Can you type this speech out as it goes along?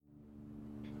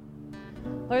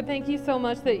Lord, thank you so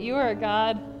much that you are a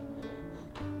God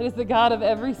that is the God of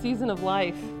every season of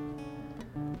life.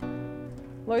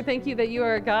 Lord, thank you that you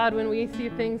are a God when we see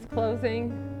things closing,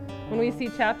 when we see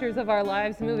chapters of our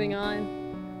lives moving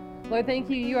on. Lord, thank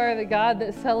you, you are the God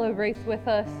that celebrates with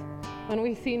us when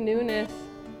we see newness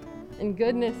and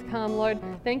goodness come. Lord,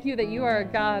 thank you that you are a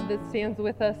God that stands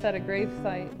with us at a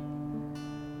gravesite.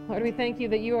 Lord, we thank you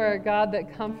that you are a God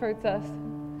that comforts us,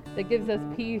 that gives us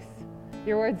peace.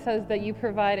 Your word says that you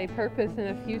provide a purpose and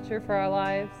a future for our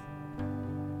lives.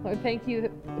 Lord, thank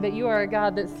you that you are a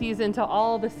God that sees into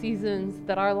all the seasons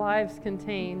that our lives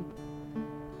contain.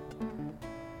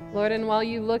 Lord, and while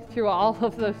you look through all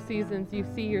of those seasons, you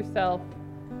see yourself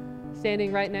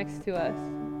standing right next to us.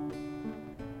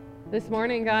 This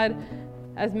morning, God,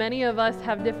 as many of us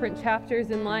have different chapters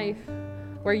in life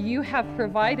where you have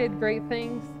provided great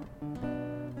things,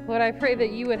 Lord, I pray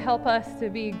that you would help us to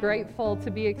be grateful,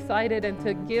 to be excited, and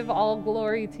to give all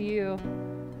glory to you.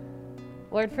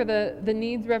 Lord, for the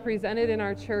needs represented in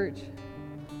our church,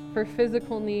 for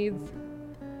physical needs,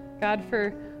 God,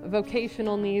 for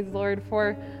vocational needs, Lord,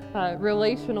 for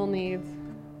relational needs.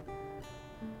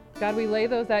 God, we lay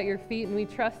those at your feet and we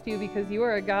trust you because you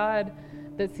are a God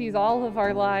that sees all of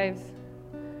our lives,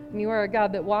 and you are a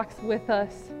God that walks with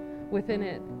us within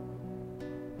it.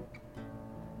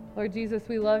 Lord Jesus,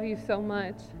 we love you so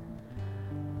much.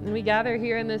 And we gather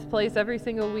here in this place every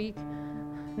single week,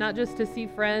 not just to see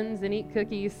friends and eat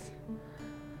cookies,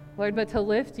 Lord, but to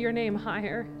lift your name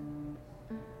higher.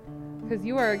 Because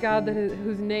you are a God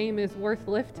whose name is worth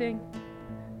lifting.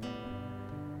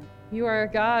 You are a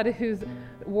God who's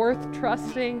worth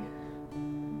trusting.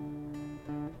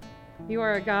 You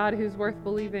are a God who's worth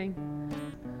believing.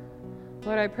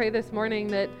 Lord, I pray this morning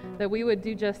that we would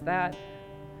do just that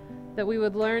we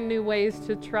would learn new ways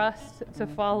to trust, to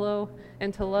follow,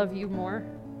 and to love you more.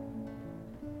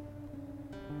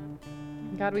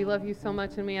 God, we love you so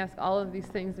much, and we ask all of these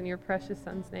things in your precious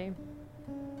Son's name.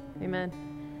 Amen.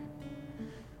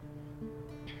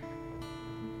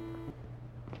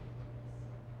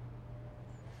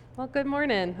 Well, good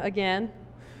morning again.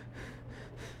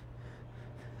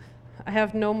 I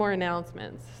have no more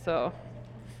announcements, so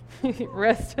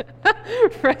rest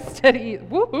at ease.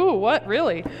 Woohoo, what,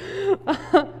 really?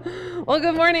 Well,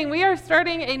 good morning. We are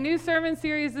starting a new sermon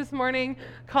series this morning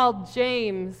called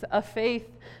James, A Faith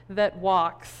That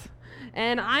Walks.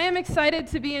 And I am excited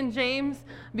to be in James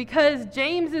because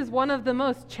James is one of the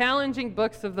most challenging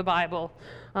books of the Bible.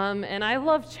 And I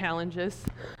love challenges.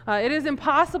 It is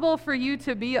impossible for you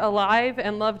to be alive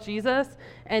and love Jesus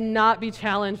and not be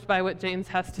challenged by what James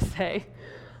has to say.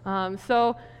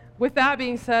 So with that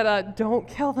being said, don't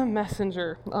kill the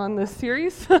messenger on this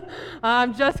series.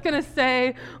 I'm just going to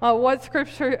say what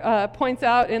Scripture points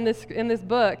out in this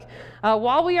book.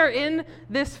 While we are in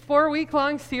this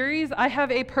 4-week-long series, I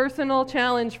have a personal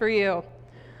challenge for you.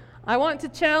 I want to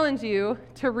challenge you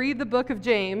to read the book of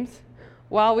James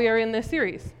while we are in this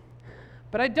series.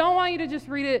 But I don't want you to just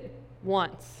read it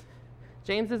once.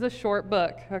 James is a short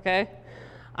book, okay?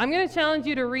 I'm going to challenge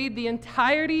you to read the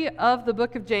entirety of the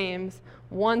book of James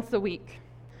once a week.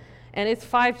 And it's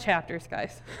 5 chapters,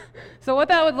 guys. So what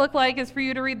that would look like is for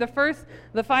you to read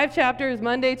the 5 chapters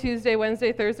Monday, Tuesday,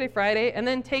 Wednesday, Thursday, Friday, and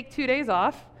then take 2 days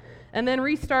off, and then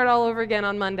restart all over again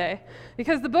on Monday.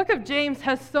 Because the book of James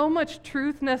has so much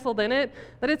truth nestled in it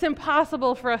that it's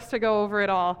impossible for us to go over it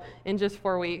all in just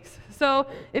 4 weeks. So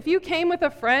if you came with a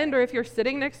friend, or if you're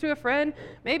sitting next to a friend,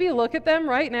 maybe look at them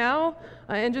right now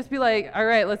and just be like, all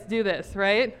right, let's do this,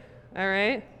 right? All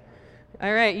right?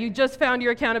 All right, you just found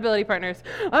your accountability partners.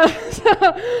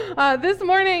 This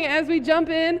morning, as we jump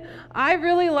in, I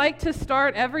really like to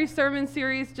start every sermon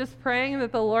series just praying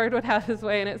that the Lord would have his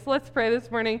way in it. So let's pray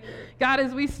this morning. God,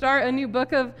 as we start a new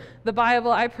book of the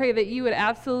Bible, I pray that you would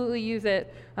absolutely use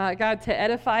it, God, to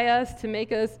edify us, to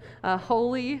make us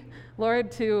holy,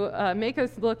 Lord, to make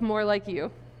us look more like you.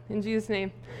 In Jesus'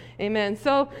 name, amen.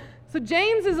 So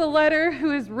James is a letter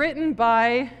who is written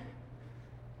by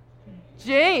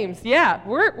James. Yeah,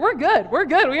 we're good. We're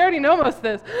good. We already know most of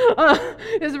this.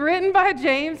 Is written by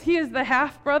James. He is the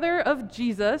half-brother of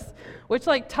Jesus, which,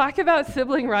 talk about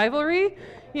sibling rivalry,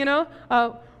 you know?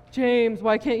 James,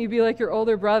 why can't you be like your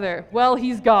older brother? Well,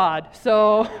 he's God,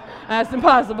 so that's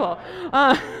impossible.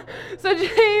 So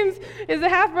James is a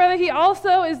half-brother. He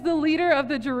also is the leader of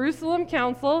the Jerusalem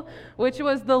Council, which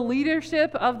was the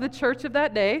leadership of the church of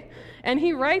that day. And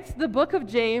he writes the book of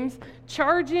James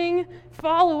charging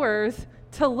followers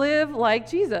to live like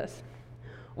Jesus,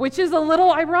 which is a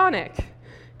little ironic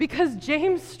because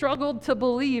James struggled to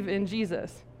believe in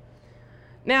Jesus.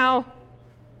 Now,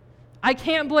 I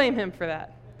can't blame him for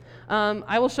that.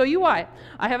 I will show you why.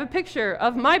 I have a picture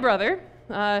of my brother.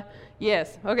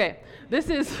 Yes, okay. This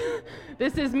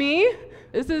is me.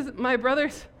 This is my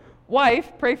brother's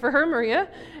wife. Pray for her, Maria.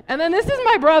 And then this is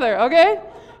my brother, okay?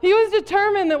 He was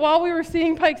determined that while we were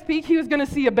seeing Pikes Peak, he was going to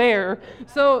see a bear.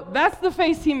 So that's the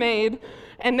face he made,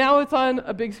 and now it's on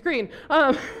a big screen.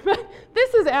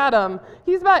 This is Adam.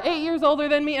 He's about 8 years older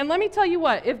than me, and let me tell you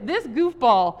what, if this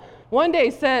goofball one day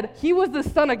said he was the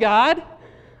Son of God,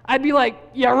 I'd be like,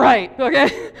 yeah, right,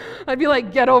 okay? I'd be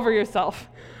like, get over yourself.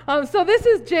 So this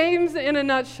is James in a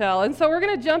nutshell, and so we're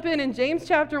going to jump in James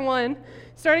chapter 1,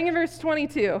 starting in verse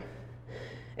 22.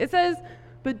 It says,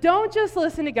 "But don't just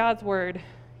listen to God's word.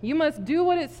 You must do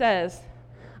what it says.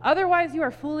 Otherwise, you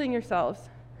are fooling yourselves.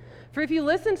 For if you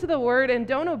listen to the word and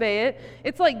don't obey it,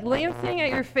 it's like glancing at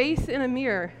your face in a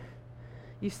mirror.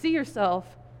 You see yourself,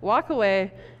 walk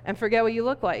away, and forget what you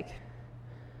look like.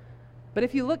 But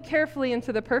if you look carefully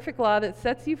into the perfect law that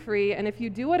sets you free, and if you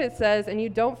do what it says and you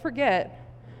don't forget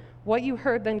what you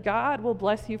heard, then God will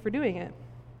bless you for doing it."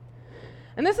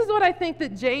 And this is what I think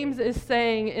that James is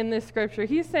saying in this scripture.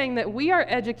 He's saying that we are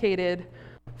educated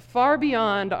far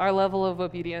beyond our level of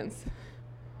obedience.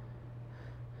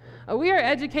 We are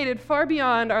educated far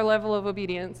beyond our level of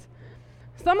obedience.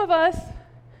 Some of us,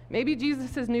 maybe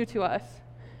Jesus is new to us,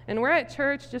 and we're at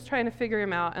church just trying to figure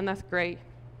him out, and that's great.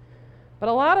 But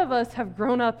a lot of us have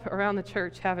grown up around the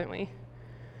church, haven't we?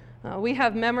 We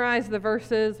have memorized the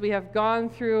verses, we have gone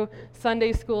through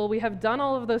Sunday school, we have done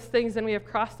all of those things, and we have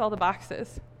crossed all the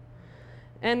boxes.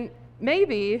 And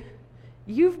maybe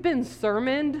you've been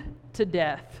sermoned to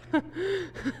death.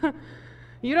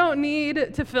 You don't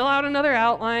need to fill out another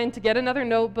outline, to get another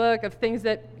notebook of things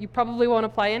that you probably won't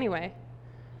apply anyway.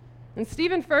 And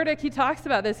Stephen Furtick, he talks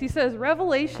about this. He says,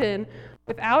 revelation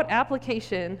without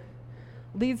application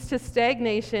leads to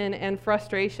stagnation and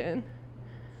frustration.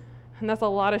 And that's a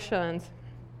lot of shuns.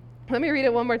 Let me read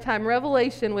it one more time.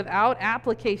 Revelation without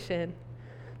application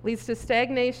leads to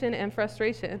stagnation and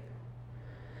frustration.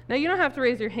 Now, you don't have to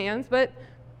raise your hands, but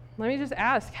let me just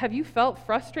ask, have you felt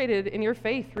frustrated in your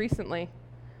faith recently?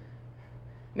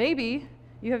 Maybe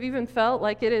you have even felt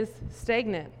like it is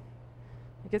stagnant,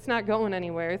 like it's not going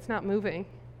anywhere, it's not moving.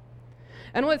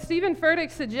 And what Stephen Furtick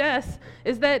suggests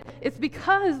is that it's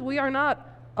because we are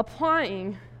not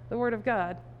applying the Word of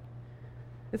God.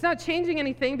 It's not changing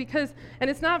anything and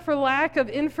it's not for lack of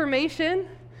information.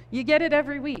 You get it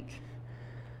every week.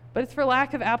 But it's for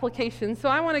lack of application. So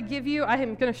I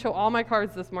am going to show all my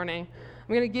cards this morning.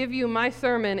 I'm going to give you my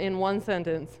sermon in one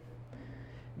sentence.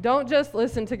 Don't just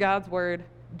listen to God's word,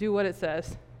 do what it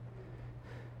says.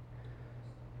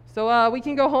 So we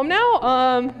can go home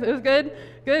now. It was good.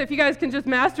 Good. If you guys can just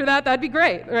master that, that'd be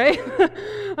great, right?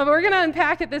 But we're going to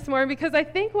unpack it this morning because I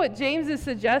think what James is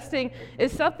suggesting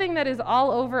is something that is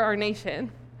all over our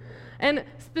nation. And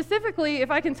specifically, if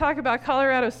I can talk about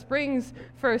Colorado Springs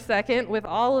for a second, with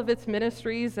all of its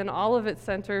ministries and all of its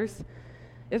centers,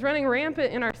 is running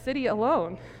rampant in our city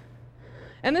alone.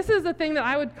 And this is the thing that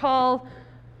I would call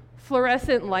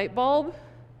fluorescent light bulb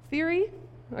theory,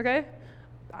 okay?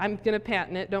 I'm going to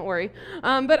patent it, don't worry.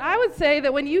 But I would say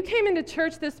that when you came into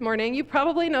church this morning, you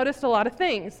probably noticed a lot of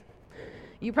things.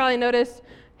 You probably noticed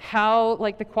how,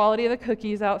 the quality of the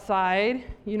cookies outside.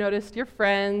 You noticed your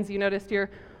friends. You noticed your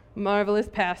marvelous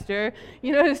pastor.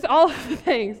 You noticed all of the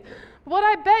things. What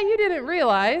I bet you didn't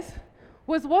realize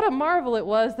was what a marvel it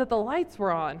was that the lights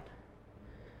were on.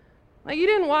 You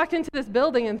didn't walk into this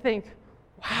building and think,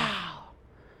 wow,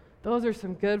 those are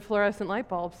some good fluorescent light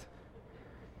bulbs.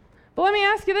 But let me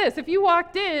ask you this. If you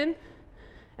walked in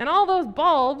and all those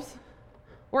bulbs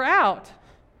were out,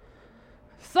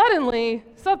 suddenly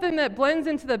something that blends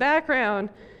into the background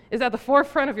is at the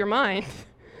forefront of your mind.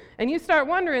 And you start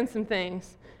wondering some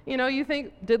things. You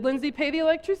think, did Lindsay pay the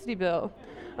electricity bill?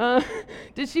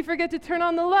 Did she forget to turn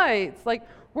on the lights?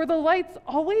 Were the lights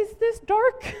always this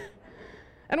dark?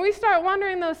 And we start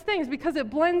wondering those things because it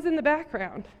blends in the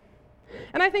background.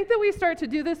 And I think that we start to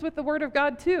do this with the Word of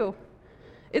God too.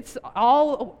 It's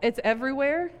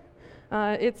everywhere.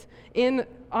 It's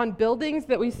on buildings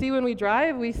that we see when we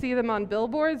drive. We see them on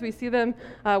billboards. We see them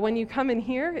when you come in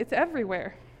here. It's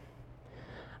everywhere.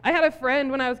 I had a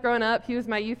friend when I was growing up. He was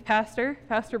my youth pastor,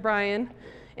 Pastor Brian.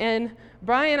 And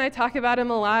Brian, I talk about him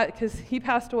a lot because he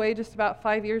passed away just about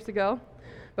 5 years ago.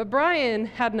 But Brian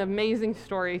had an amazing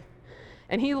story,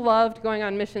 and he loved going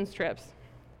on missions trips.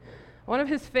 One of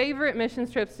his favorite missions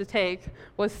trips to take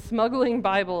was smuggling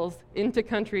Bibles into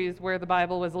countries where the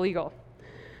Bible was illegal.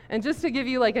 And just to give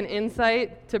you an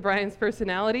insight to Brian's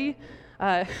personality,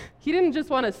 he didn't just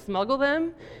want to smuggle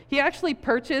them. He actually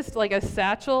purchased a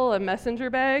satchel, a messenger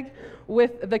bag,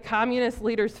 with the communist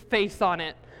leader's face on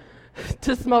it.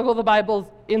 to smuggle the Bibles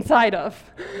inside of.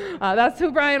 That's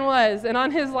who Brian was. And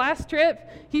on his last trip,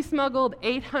 he smuggled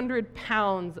 800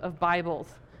 pounds of Bibles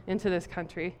into this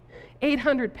country.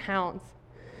 800 pounds.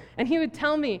 And he would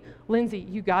tell me, Lindsay,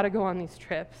 you got to go on these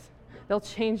trips. They'll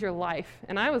change your life.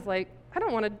 And I was like, I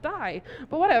don't want to die,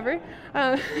 but whatever.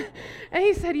 And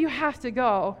he said, you have to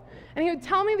go. And he would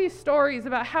tell me these stories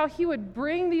about how he would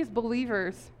bring these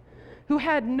believers who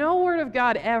had no Word of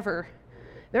God ever,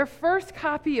 their first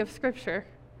copy of Scripture.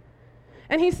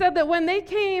 And he said that when they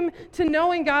came to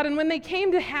knowing God and when they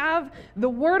came to have the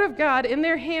Word of God in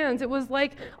their hands, it was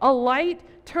like a light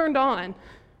turned on.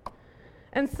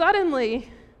 And suddenly,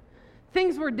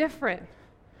 things were different.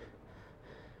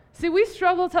 See, we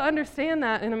struggle to understand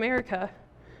that in America.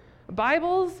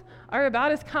 Bibles are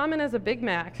about as common as a Big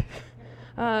Mac.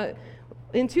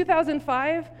 In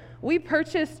 2005, we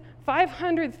purchased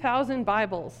 500,000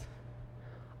 Bibles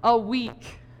a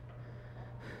week.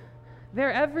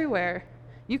 They're everywhere.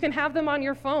 You can have them on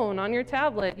your phone, on your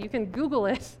tablet. You can Google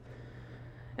it.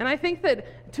 And I think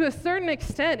that to a certain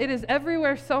extent, it is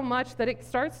everywhere so much that it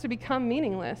starts to become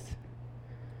meaningless.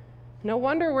 No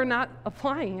wonder we're not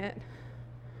applying it.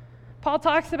 Paul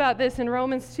talks about this in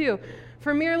Romans 2.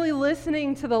 For merely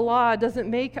listening to the law doesn't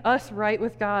make us right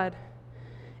with God.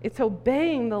 It's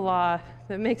obeying the law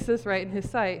that makes us right in his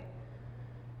sight.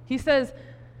 He says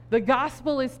the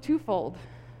gospel is twofold,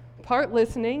 part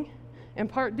listening and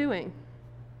part doing.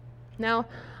 Now,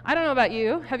 I don't know about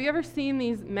you. Have you ever seen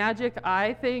these magic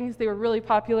eye things? They were really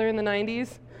popular in the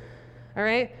 90s. All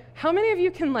right? How many of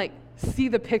you can, see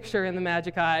the picture in the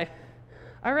magic eye?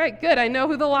 All right, good. I know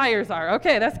who the liars are.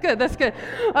 Okay, that's good. That's good.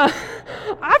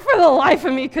 I, for the life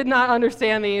of me, could not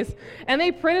understand these. And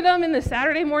they printed them in the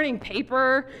Saturday morning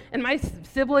paper, and my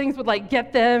siblings would,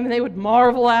 get them, and they would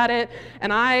marvel at it,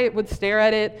 and I would stare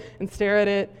at it, and stare at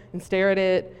it, and stare at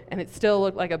it, and it still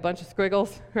looked like a bunch of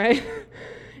squiggles, right?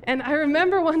 And I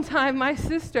remember one time my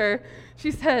sister,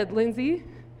 she said, Lindsay,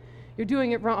 you're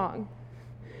doing it wrong.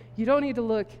 You don't need to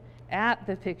look at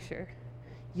the picture.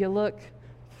 You look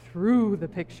through the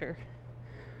picture,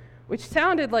 which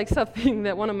sounded like something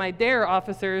that one of my DARE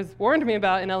officers warned me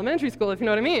about in elementary school, if you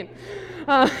know what I mean.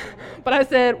 But I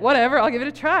said, whatever, I'll give it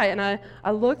a try. And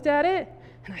I looked at it,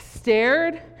 and I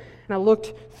stared, and I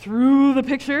looked through the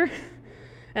picture,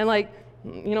 and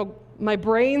my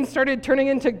brain started turning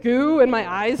into goo, and my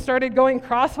eyes started going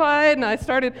cross-eyed,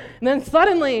 and then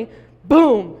suddenly,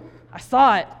 boom, I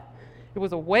saw it. It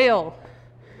was a whale.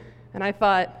 And I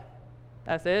thought,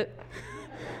 that's it?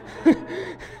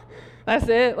 That's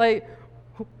it?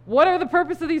 What are the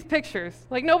purpose of these pictures?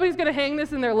 Nobody's going to hang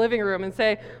this in their living room and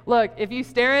say, look, if you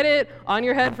stare at it on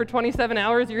your head for 27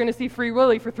 hours, you're going to see Free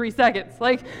Willy for 3 seconds.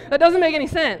 That doesn't make any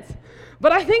sense.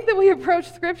 But I think that we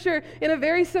approach Scripture in a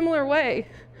very similar way.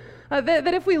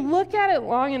 That if we look at it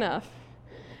long enough,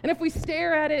 and if we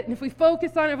stare at it, and if we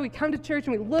focus on it, if we come to church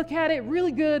and we look at it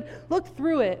really good, look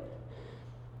through it,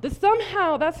 that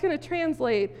somehow that's going to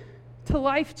translate to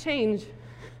life change.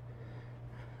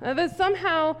 That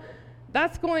somehow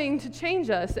that's going to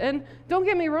change us. And don't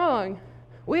get me wrong,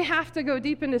 we have to go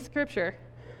deep into Scripture.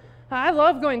 I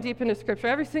love going deep into Scripture.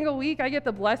 Every single week I get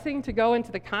the blessing to go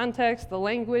into the context, the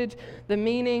language, the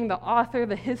meaning, the author,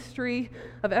 the history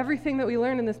of everything that we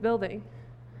learn in this building.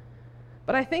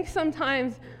 But I think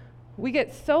sometimes we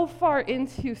get so far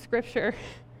into Scripture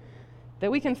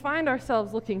that we can find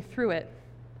ourselves looking through it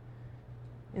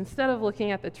instead of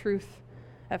looking at the truth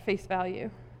at face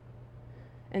value.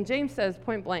 And James says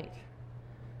point blank,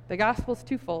 the gospel's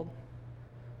twofold,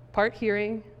 part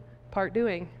hearing, part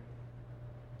doing.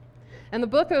 And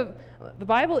the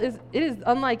Bible is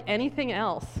unlike anything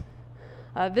else.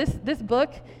 This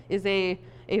book is a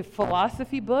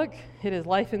philosophy book. It is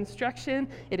life instruction.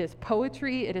 It is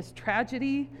poetry. It is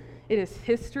tragedy. It is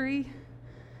history.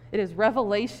 It is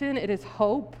revelation. It is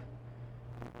hope.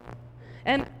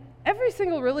 And every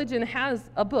single religion has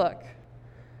a book.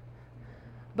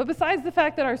 But besides the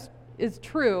fact that ours is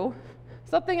true,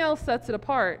 something else sets it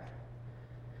apart.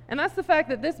 And that's the fact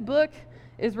that this book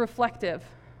is reflective.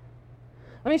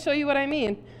 Let me show you what I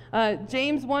mean.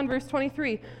 James 1, verse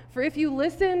 23. For if you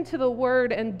listen to the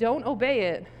word and don't obey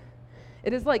it,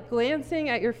 it is like glancing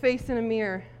at your face in a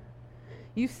mirror.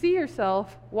 You see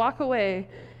yourself, walk away,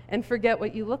 and forget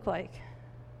what you look like.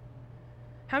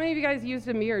 How many of you guys used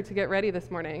a mirror to get ready this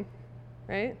morning?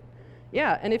 Right?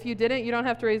 Yeah, and if you didn't, you don't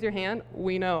have to raise your hand.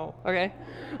 We know, okay?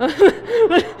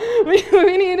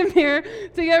 we need a mirror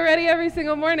to get ready every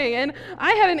single morning. And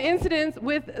I had an incident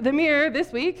with the mirror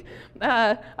this week.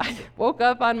 I woke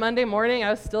up on Monday morning. I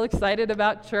was still excited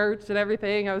about church and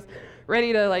everything. I was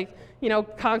ready to,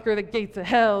 conquer the gates of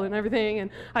hell and everything.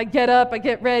 And I get up, I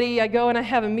get ready, I go and I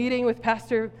have a meeting with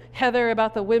Pastor Heather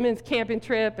about the women's camping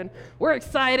trip, and we're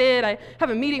excited. I have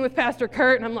a meeting with Pastor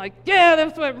Kurt, and I'm like, yeah,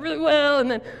 that went really well.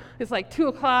 And then it's like 2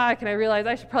 o'clock, and I realize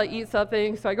I should probably eat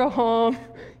something. So I go home,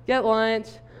 get lunch,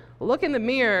 look in the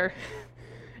mirror,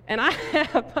 and I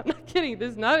have, I'm not kidding,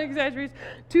 this is not an exaggeration,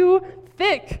 2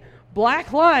 thick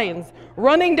black lines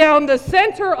running down the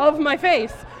center of my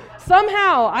face.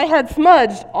 Somehow I had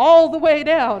smudged all the way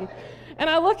down. And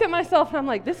I look at myself and I'm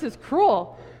like, this is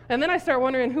cruel. And then I start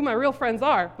wondering who my real friends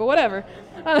are, but whatever.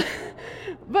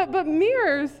 But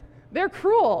mirrors, they're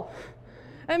cruel.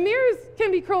 And mirrors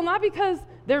can be cruel not because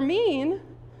they're mean,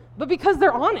 but because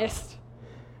they're honest,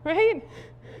 right?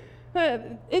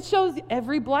 It shows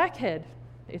every blackhead.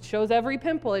 It shows every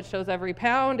pimple. It shows every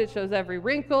pound. It shows every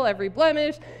wrinkle, every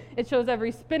blemish. It shows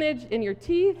every spinach in your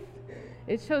teeth.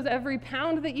 It shows every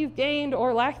pound that you've gained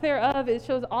or lack thereof. It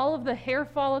shows all of the hair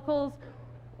follicles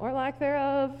or lack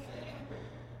thereof.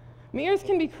 Mirrors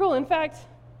can be cruel. In fact,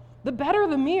 the better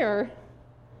the mirror,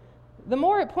 the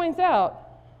more it points out.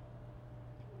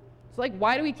 It's like,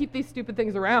 why do we keep these stupid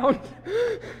things around?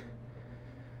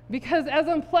 Because as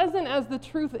unpleasant as the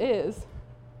truth is,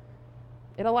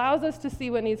 it allows us to see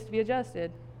what needs to be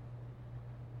adjusted.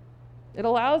 It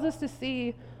allows us to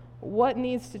see what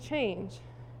needs to change.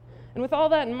 And with all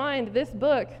that in mind, this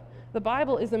book, the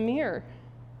Bible, is a mirror.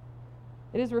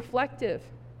 It is reflective.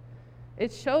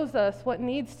 It shows us what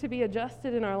needs to be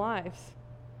adjusted in our lives.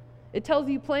 It tells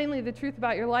you plainly the truth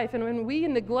about your life. And when we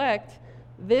neglect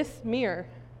this mirror,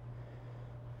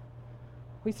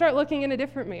 we start looking in a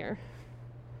different mirror,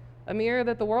 a mirror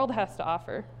that the world has to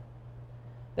offer,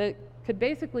 that could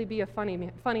basically be a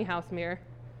funny house mirror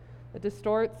that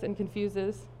distorts and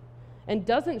confuses and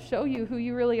doesn't show you who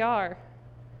you really are.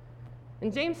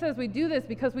 And James says we do this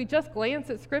because we just glance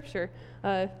at Scripture.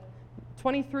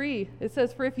 23, it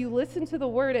says, "For if you listen to the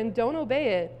word and don't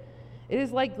obey it, it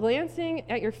is like glancing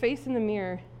at your face in the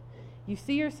mirror. You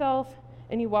see yourself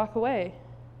and you walk away."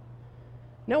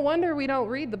 No wonder we don't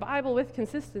read the Bible with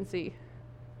consistency.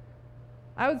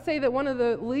 I would say that one of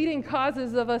the leading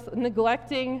causes of us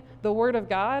neglecting the Word of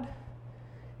God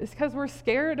is because we're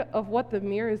scared of what the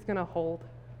mirror is going to hold.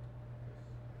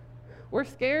 We're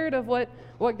scared of what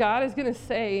God is going to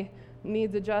say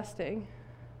needs adjusting.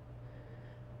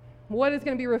 What is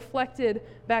going to be reflected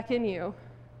back in you?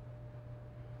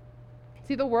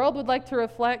 See, the world would like to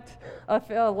reflect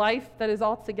a life that is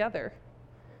all together.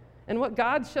 And what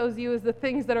God shows you is the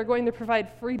things that are going to provide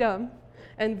freedom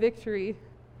and victory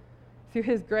through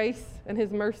His grace and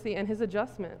His mercy and His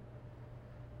adjustment.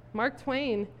 Mark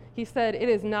Twain, he said, "It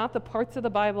is not the parts of the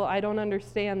Bible I don't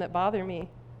understand that bother me.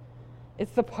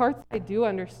 It's the parts I do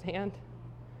understand.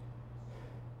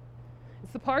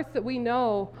 It's the parts that we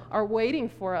know are waiting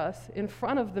for us in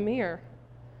front of the mirror."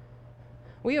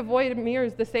 We avoid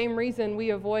mirrors the same reason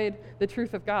we avoid the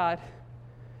truth of God.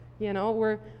 You know,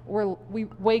 we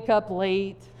wake up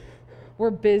late,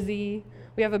 we're busy,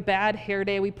 we have a bad hair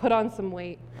day, we put on some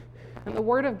weight. And the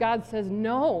Word of God says,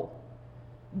 no,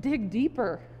 dig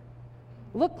deeper.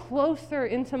 Look closer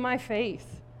into my face.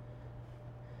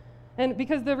 And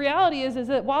because the reality is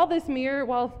that while this mirror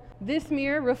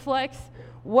reflects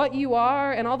what you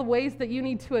are and all the ways that you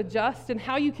need to adjust and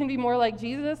how you can be more like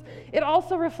Jesus, it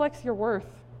also reflects your worth.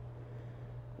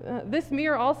 This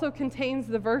mirror also contains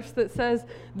the verse that says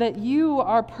that you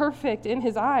are perfect in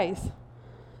His eyes,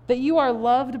 that you are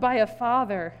loved by a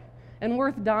Father and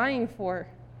worth dying for.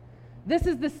 This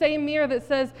is the same mirror that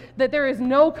says that there is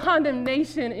no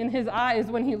condemnation in His eyes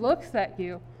when He looks at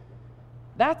you.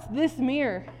 That's this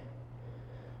mirror.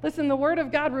 Listen, the Word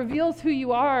of God reveals who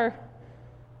you are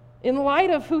in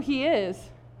light of who He is.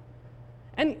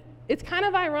 And it's kind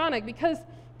of ironic because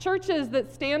churches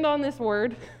that stand on this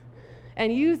Word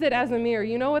and use it as a mirror,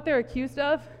 you know what they're accused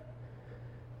of?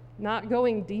 Not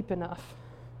going deep enough.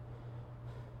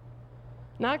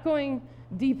 Not going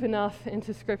deep enough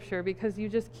into Scripture because you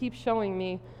just keep showing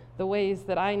me the ways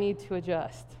that I need to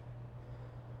adjust.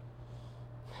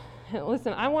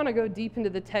 Listen, I want to go deep into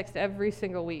the text every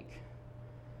single week,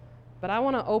 but I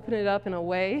want to open it up in a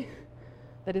way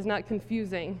that is not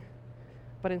confusing,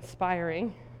 but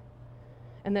inspiring,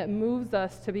 and that moves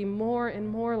us to be more and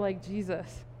more like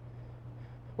Jesus.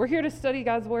 We're here to study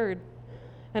God's Word,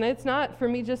 and it's not for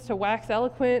me just to wax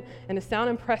eloquent and to sound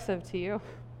impressive to you.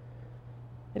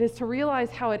 It is to realize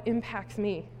how it impacts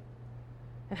me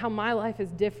and how my life is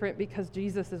different because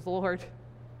Jesus is Lord.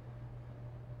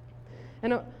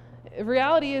 And the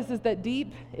reality is that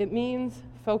deep, it means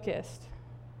focused.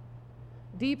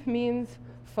 Deep means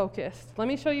focused. Let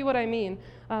me show you what I mean.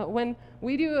 When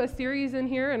we do a series in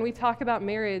here and we talk about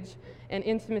marriage and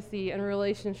intimacy and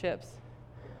relationships,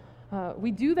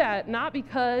 we do that not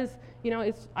because,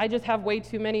 I just have way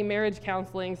too many marriage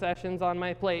counseling sessions on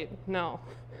my plate. No.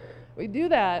 We do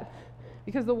that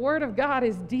because the Word of God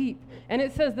is deep, and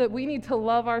it says that we need to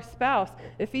love our spouse.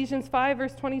 Ephesians 5,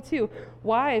 verse 22,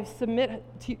 wives, submit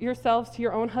yourselves to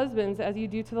your own husbands as you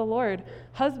do to the Lord.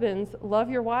 Husbands, love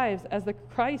your wives as the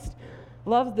Christ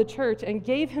loves the church and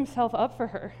gave himself up for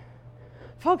her.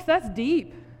 Folks, that's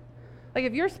deep. Like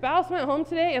if your spouse went home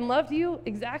today and loved you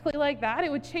exactly like that,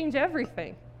 it would change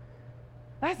everything.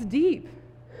 That's deep.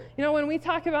 When we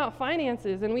talk about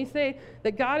finances and we say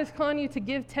that God is calling you to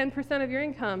give 10% of your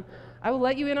income, I will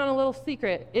let you in on a little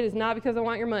secret. It is not because I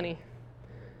want your money.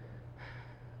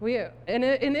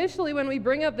 Initially when we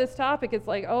bring up this topic, it's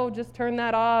like, oh, just turn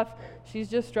that off. She's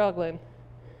just struggling.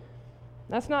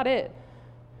 That's not it.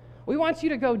 We want you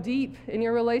to go deep in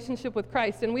your relationship with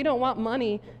Christ, and we don't want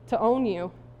money to own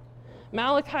you.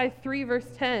 Malachi 3, verse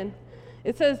 10,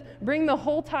 it says, bring the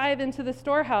whole tithe into the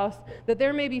storehouse, that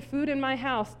there may be food in my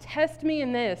house. Test me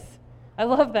in this. I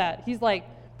love that. He's like,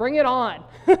 bring it on,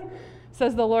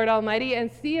 says the Lord Almighty,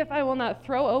 and see if I will not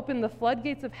throw open the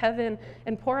floodgates of heaven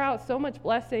and pour out so much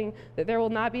blessing that there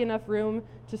will not be enough room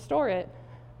to store it.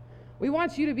 We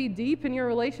want you to be deep in your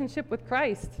relationship with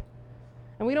Christ,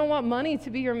 and we don't want money to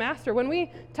be your master. When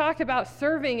we talk about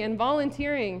serving and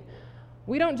volunteering,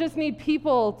 we don't just need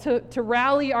people to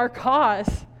rally our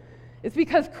cause. It's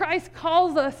because Christ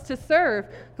calls us to serve.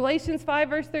 Galatians 5,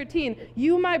 verse 13,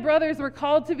 you, my brothers, were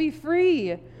called to be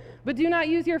free, but do not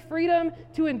use your freedom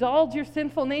to indulge your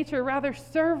sinful nature. Rather,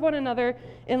 serve one another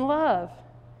in love.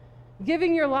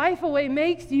 Giving your life away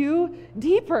makes you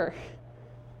deeper.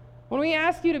 When we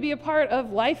ask you to be a part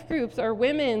of life groups or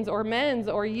women's or men's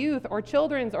or youth or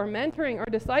children's or mentoring or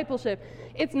discipleship,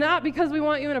 it's not because we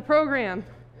want you in a program.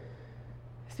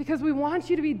 It's because we want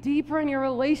you to be deeper in your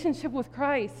relationship with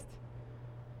Christ.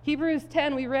 Hebrews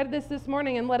 10, we read this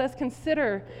morning, and let us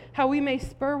consider how we may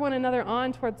spur one another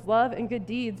on towards love and good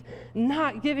deeds,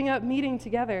 not giving up meeting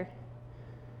together.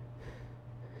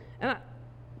 And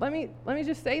let me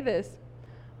just say this.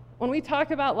 When we talk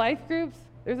about life groups,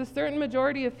 there's a certain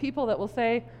majority of people that will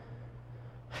say,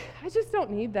 I just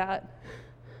don't need that.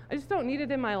 I just don't need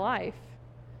it in my life.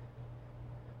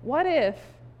 What if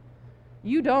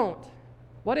you don't?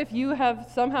 What if you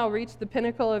have somehow reached the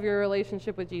pinnacle of your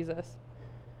relationship with Jesus?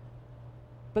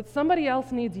 But somebody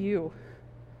else needs you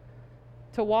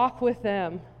to walk with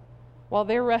them while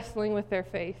they're wrestling with their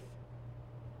faith.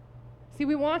 See,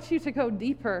 we want you to go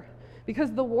deeper because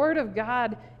the Word of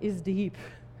God is deep.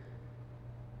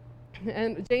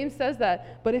 And James says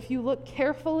that, but if you look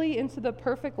carefully into the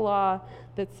perfect law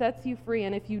that sets you free,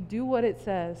 and if you do what it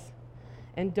says,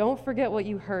 and don't forget what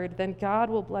you heard, then God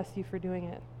will bless you for doing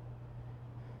it.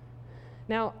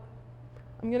 Now,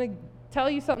 I'm going to tell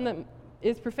you something that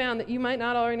is profound that you might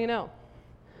not already know.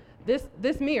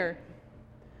 This mirror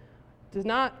does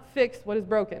not fix what is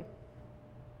broken.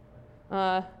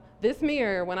 This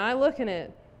mirror, when I look in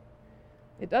it,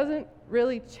 it doesn't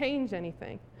really change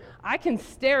anything. I can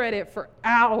stare at it for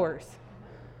hours,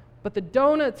 but the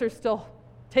donuts are still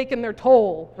taking their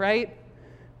toll, right?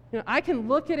 I can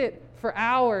look at it for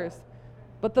hours,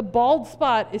 but the bald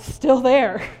spot is still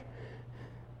there.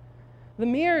 The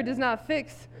mirror does not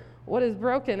fix what is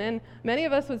broken. And many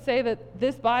of us would say that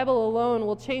this Bible alone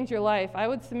will change your life. I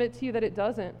would submit to you that it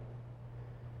doesn't.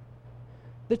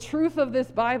 The truth of this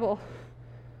Bible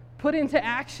put into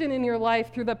action in your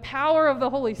life through the power of the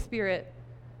Holy Spirit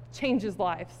changes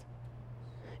lives.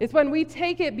 It's when we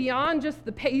take it beyond just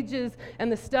the pages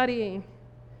and the studying,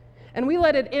 and we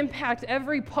let it impact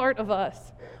every part of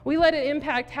us. We let it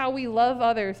impact how we love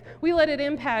others. We let it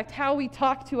impact how we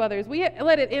talk to others. We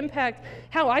let it impact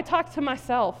how I talk to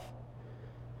myself.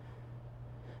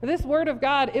 This Word of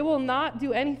God, it will not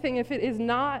do anything if it is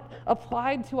not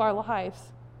applied to our lives.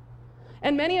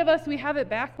 And many of us, we have it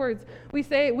backwards. We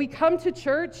say we come to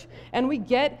church and we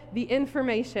get the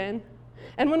information.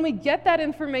 And when we get that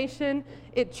information,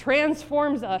 it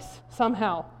transforms us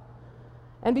somehow.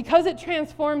 And because it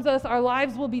transforms us, our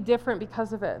lives will be different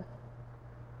because of it.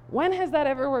 When has that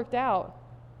ever worked out?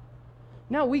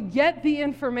 No, we get the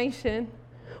information,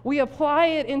 we apply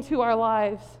it into our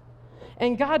lives,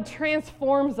 and God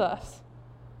transforms us.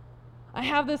 I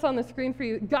have this on the screen for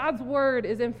you. God's Word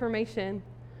is information.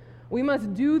 We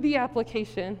must do the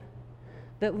application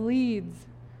that leads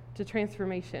to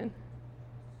transformation.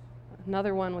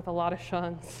 Another one with a lot of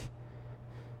shuns.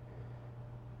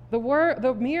 The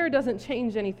mirror doesn't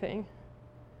change anything.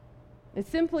 It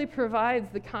simply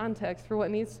provides the context for what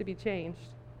needs to be changed.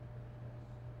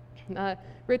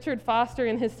 Richard Foster,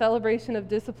 in his celebration of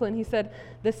discipline, he said,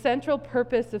 "The central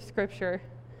purpose of Scripture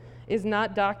is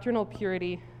not doctrinal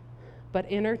purity, but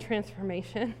inner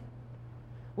transformation.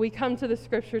 We come to the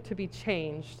Scripture to be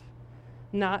changed,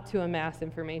 not to amass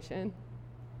information."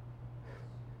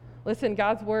 Listen,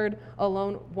 God's word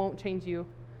alone won't change you.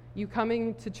 You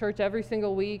coming to church every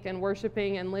single week and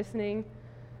worshiping and listening,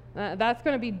 that's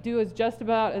going to be just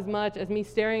about as much as me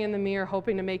staring in the mirror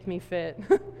hoping to make me fit.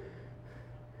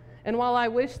 And while I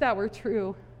wish that were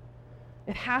true,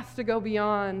 it has to go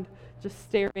beyond just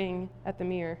staring at the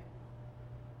mirror.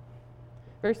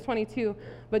 Verse 22,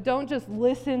 "But don't just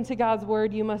listen to God's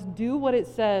word, you must do what it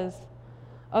says.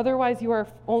 Otherwise, you are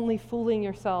only fooling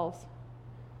yourselves."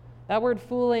 That word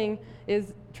fooling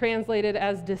is translated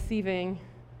as deceiving,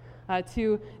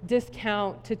 to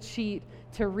discount, to cheat,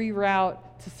 to reroute,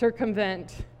 to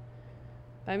circumvent.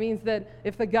 That means that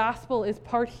if the gospel is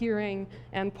part hearing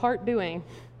and part doing,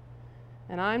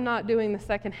 and I'm not doing the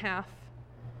second half,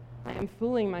 I am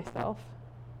fooling myself,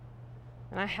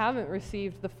 and I haven't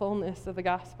received the fullness of the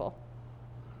gospel.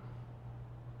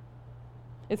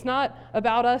 It's not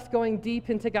about us going deep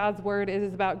into God's word, it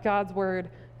is about God's word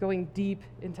going deep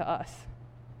into us.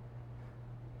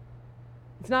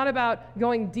 It's not about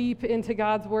going deep into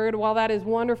God's word. While that is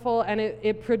wonderful and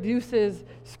it produces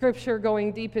Scripture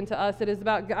going deep into us, it is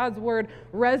about God's word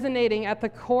resonating at the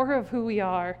core of who we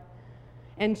are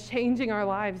and changing our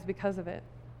lives because of it.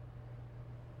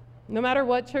 No matter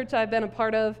what church I've been a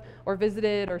part of or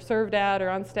visited or served at or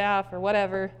on staff or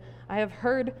whatever, I have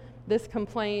heard this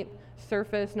complaint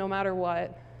surface no matter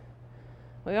what.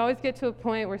 We always get to a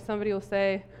point where somebody will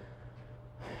say,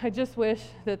 "I just wish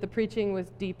that the preaching was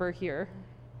deeper here."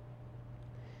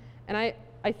 And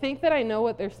I think that I know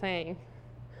what they're saying.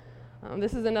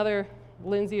 This is another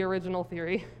Lindsay original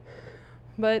theory.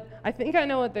 But I think I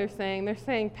know what they're saying. They're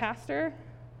saying, "Pastor,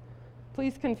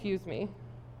 please confuse me.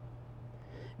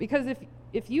 Because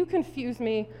if you confuse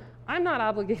me, I'm not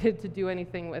obligated to do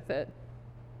anything with it.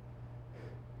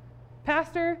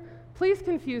 Pastor, please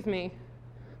confuse me.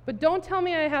 But don't tell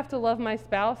me I have to love my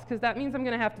spouse, because that means I'm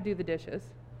going to have to do the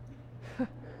dishes.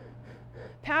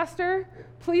 Pastor,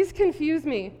 please confuse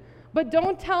me. But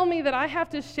don't tell me that I have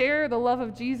to share the love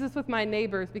of Jesus with my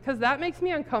neighbors, because that makes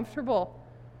me uncomfortable.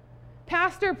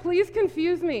 Pastor, please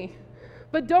confuse me.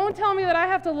 But don't tell me that I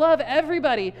have to love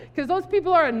everybody, because those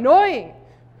people are annoying.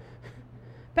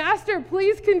 Pastor,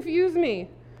 please confuse me.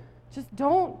 Just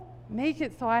don't make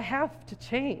it so I have to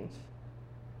change.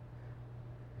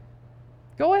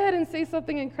 Go ahead and say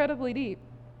something incredibly deep."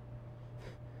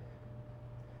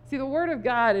 See, the Word of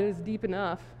God is deep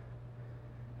enough.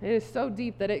 It is so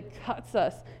deep that it cuts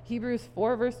us. Hebrews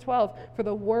 4, verse 12, "For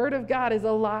the Word of God is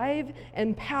alive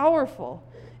and powerful.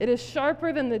 It is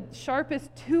sharper than the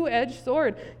sharpest two-edged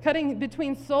sword, cutting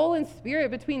between soul and spirit,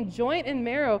 between joint and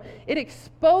marrow. It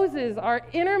exposes our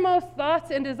innermost thoughts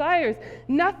and desires.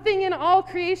 Nothing in all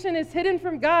creation is hidden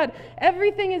from God.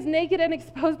 Everything is naked and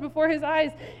exposed before His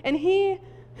eyes, and He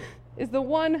is the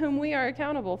one whom we are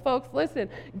accountable." Folks, listen,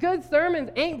 good sermons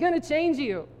ain't going to change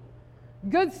you.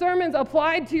 Good sermons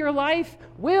applied to your life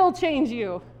will change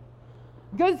you.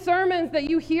 Good sermons that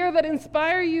you hear that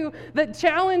inspire you, that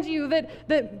challenge you,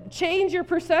 that change your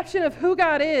perception of who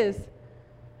God is,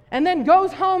 and then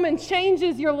goes home and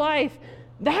changes your life,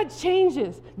 that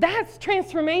changes. That's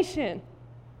transformation.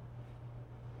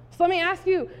 So let me ask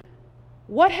you,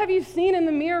 what have you seen in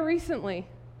the mirror recently?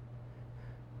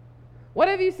 What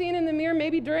have you seen in the mirror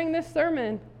maybe during this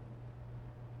sermon?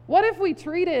 What if we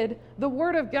treated the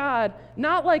Word of God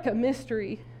not like a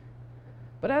mystery,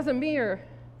 but as a mirror?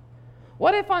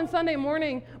 What if on Sunday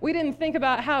morning we didn't think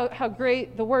about how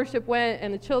great the worship went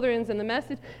and the children's and the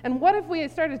message? And what if we had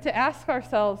started to ask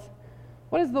ourselves,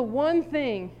 what is the one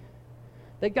thing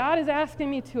that God is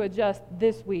asking me to adjust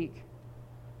this week?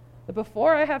 That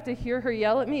before I have to hear her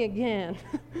yell at me again,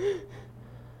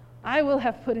 I will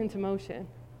have put into motion.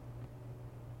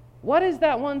 What is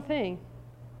that one thing?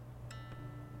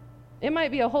 It might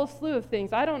be a whole slew of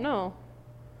things. I don't know.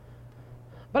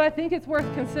 But I think it's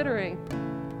worth considering.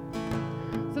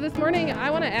 So this morning, I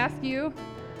want to ask you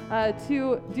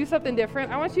to do something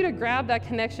different. I want you to grab that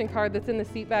connection card that's in the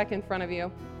seat back in front of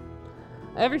you.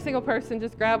 Every single person,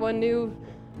 just grab one, new,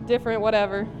 different,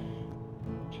 whatever.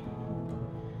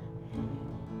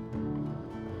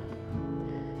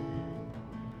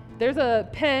 There's a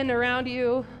pen around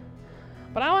you,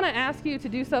 but I want to ask you to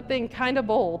do something kind of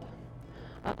bold.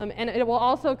 And it will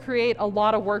also create a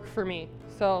lot of work for me.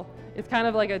 So it's kind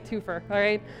of like a twofer, all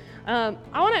right? I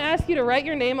want to ask you to write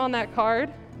your name on that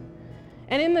card.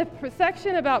 And in the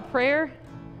section about prayer,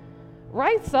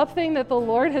 write something that the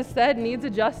Lord has said needs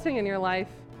adjusting in your life.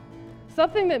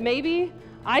 something that maybe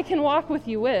I can walk with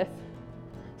you with,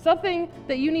 something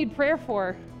that you need prayer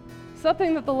for,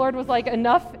 something that the Lord was like,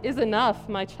 enough is enough,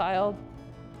 my child.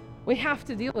 We have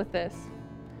to deal with this.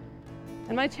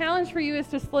 And my challenge for you is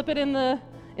to slip it in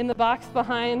the box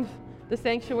behind the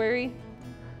sanctuary.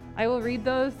 I will read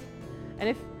those,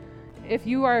 and if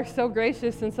you are so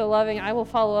gracious and so loving, I will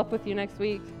follow up with you next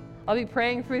week. I'll be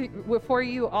praying for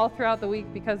you all throughout the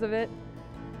week because of it.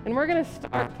 And we're going to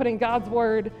start putting God's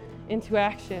word into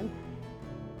action.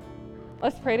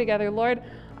 Let's pray together. Lord,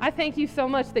 I thank you so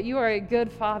much that you are a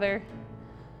good Father.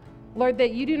 Lord,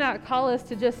 that you do not call us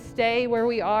to just stay where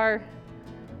we are,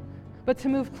 but to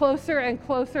move closer and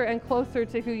closer and closer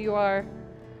to who you are.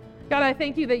 God, I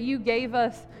thank you that you gave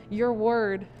us your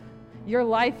word, your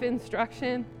life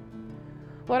instruction.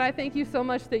 Lord, I thank you so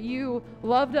much that you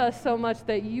loved us so much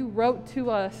that you wrote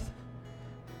to us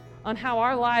on how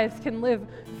our lives can live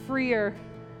freer.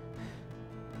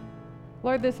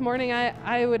 Lord, this morning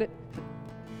I would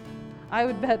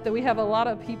bet that we have a lot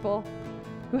of people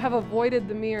who have avoided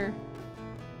the mirror.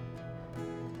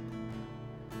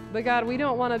 But God, we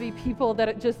don't want to be people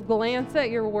that just glance at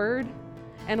your word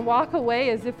and walk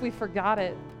away as if we forgot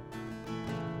it.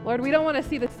 Lord, we don't want to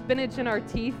see the spinach in our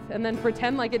teeth and then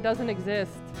pretend like it doesn't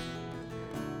exist.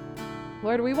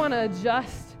 Lord, we want to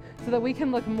adjust so that we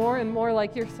can look more and more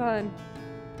like your Son.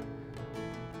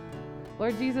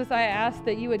 Lord Jesus, I ask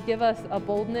that you would give us a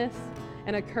boldness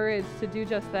and a courage to do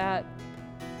just that,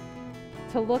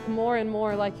 to look more and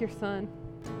more like your Son.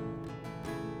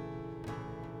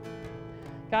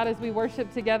 God, as we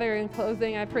worship together in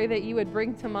closing, I pray that you would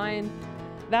bring to mind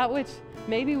that which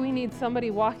maybe we need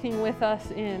somebody walking with us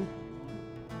in.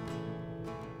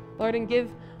 Lord, and give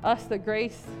us the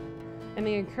grace and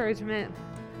the encouragement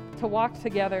to walk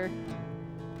together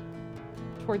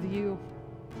towards you.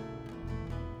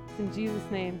 It's in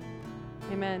Jesus' name,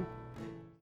 amen.